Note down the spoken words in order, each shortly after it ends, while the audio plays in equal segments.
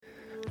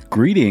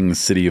Greetings,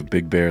 City of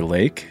Big Bear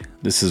Lake.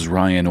 This is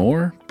Ryan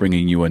Orr,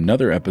 bringing you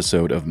another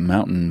episode of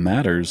Mountain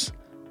Matters,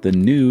 the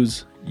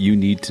news you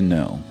need to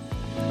know.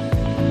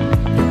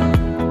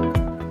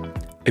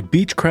 A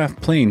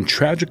Beechcraft plane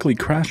tragically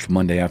crashed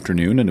Monday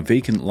afternoon in a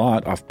vacant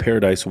lot off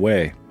Paradise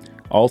Way.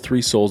 All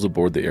 3 souls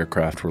aboard the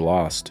aircraft were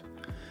lost.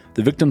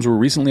 The victims were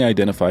recently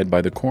identified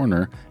by the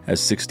coroner as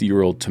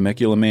 60-year-old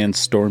Temecula man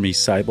Stormy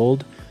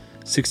Seibold,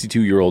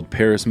 62-year-old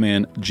Paris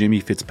man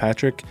Jimmy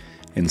Fitzpatrick,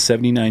 and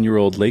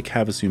 79-year-old Lake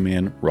Havasu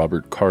man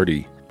Robert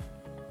Carty.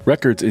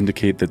 Records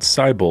indicate that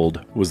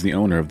Seibold was the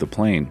owner of the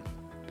plane.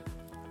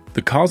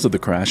 The cause of the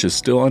crash is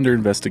still under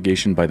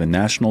investigation by the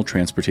National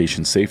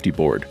Transportation Safety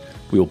Board.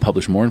 We will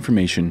publish more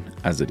information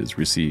as it is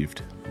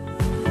received.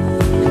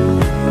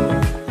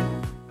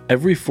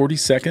 Every 40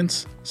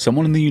 seconds,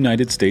 someone in the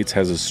United States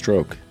has a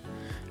stroke.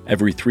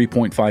 Every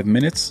 3.5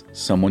 minutes,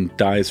 someone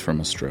dies from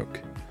a stroke.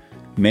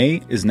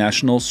 May is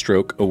National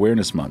Stroke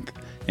Awareness Month,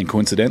 and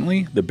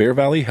coincidentally, the Bear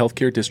Valley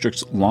Healthcare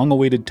District's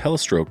long-awaited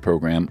TeleStroke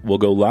program will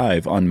go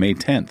live on May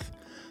 10th.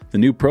 The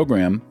new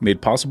program,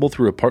 made possible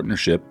through a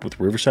partnership with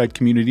Riverside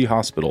Community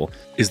Hospital,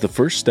 is the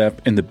first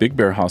step in the Big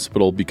Bear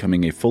Hospital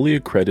becoming a fully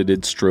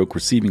accredited stroke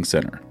receiving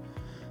center.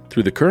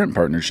 Through the current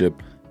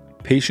partnership,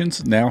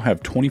 patients now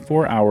have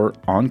 24-hour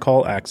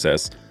on-call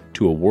access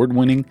to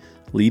award-winning,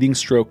 leading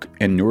stroke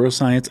and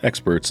neuroscience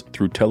experts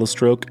through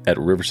TeleStroke at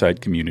Riverside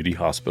Community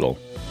Hospital.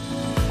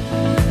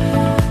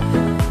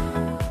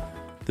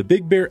 The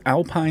Big Bear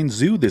Alpine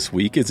Zoo this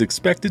week is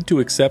expected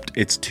to accept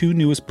its 2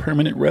 newest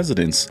permanent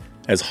residents,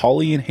 as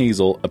Holly and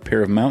Hazel, a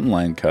pair of mountain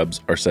lion cubs,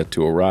 are set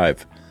to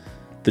arrive.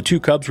 The 2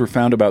 cubs were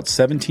found about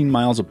 17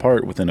 miles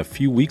apart within a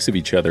few weeks of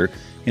each other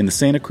in the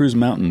Santa Cruz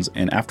Mountains,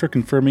 and after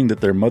confirming that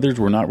their mothers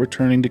were not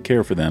returning to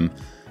care for them,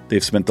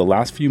 they've spent the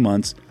last few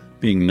months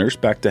being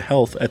nursed back to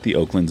health at the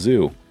Oakland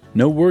Zoo.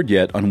 No word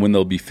yet on when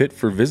they'll be fit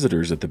for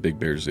visitors at the Big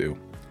Bear Zoo.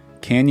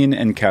 Canyon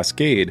and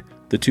Cascade,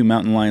 the 2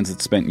 mountain lions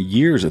that spent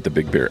years at the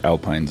Big Bear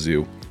Alpine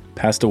Zoo,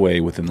 passed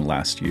away within the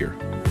last year.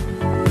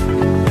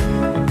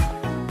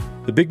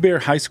 The Big Bear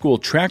High School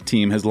track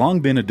team has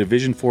long been a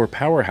Division IV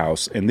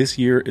powerhouse, and this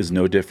year is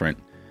no different.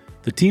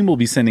 The team will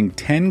be sending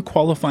 10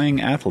 qualifying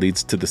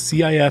athletes to the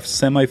CIF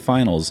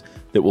semifinals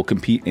that will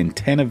compete in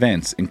 10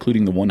 events,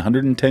 including the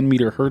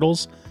 110-meter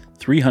hurdles,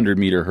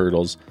 300-meter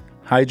hurdles,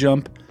 high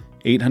jump,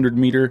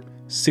 800-meter,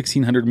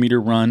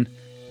 1,600-meter run,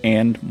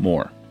 and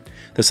more.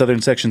 The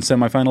Southern Section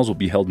semifinals will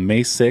be held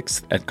May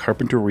 6th at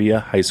Carpinteria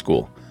High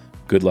School.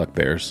 Good luck,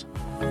 Bears.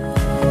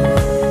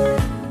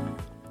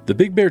 The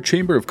Big Bear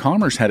Chamber of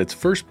Commerce had its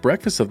first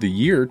breakfast of the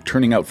year,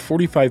 turning out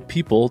 45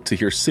 people to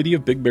hear City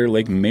of Big Bear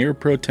Lake Mayor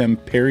Pro Tem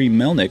Perry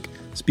Melnick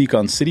speak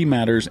on city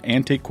matters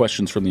and take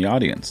questions from the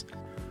audience.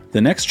 The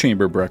next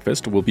chamber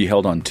breakfast will be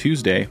held on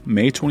Tuesday,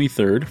 May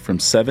 23rd from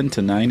 7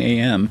 to 9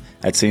 a.m.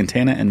 at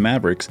Santana and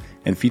Mavericks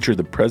and feature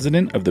the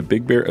president of the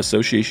Big Bear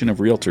Association of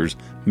Realtors,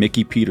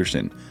 Mickey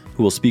Peterson,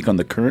 who will speak on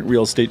the current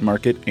real estate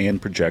market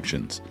and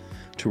projections.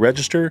 To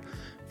register,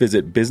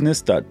 visit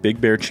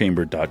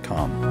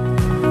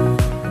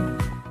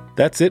business.bigbearchamber.com.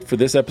 That's it for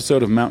this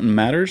episode of Mountain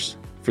Matters.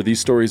 For these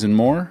stories and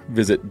more,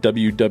 visit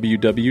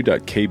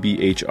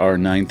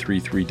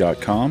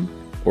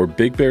www.kbhr933.com or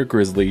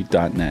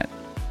bigbeargrizzly.net.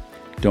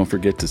 Don't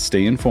forget to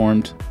stay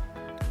informed,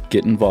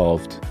 get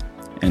involved,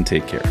 and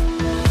take care.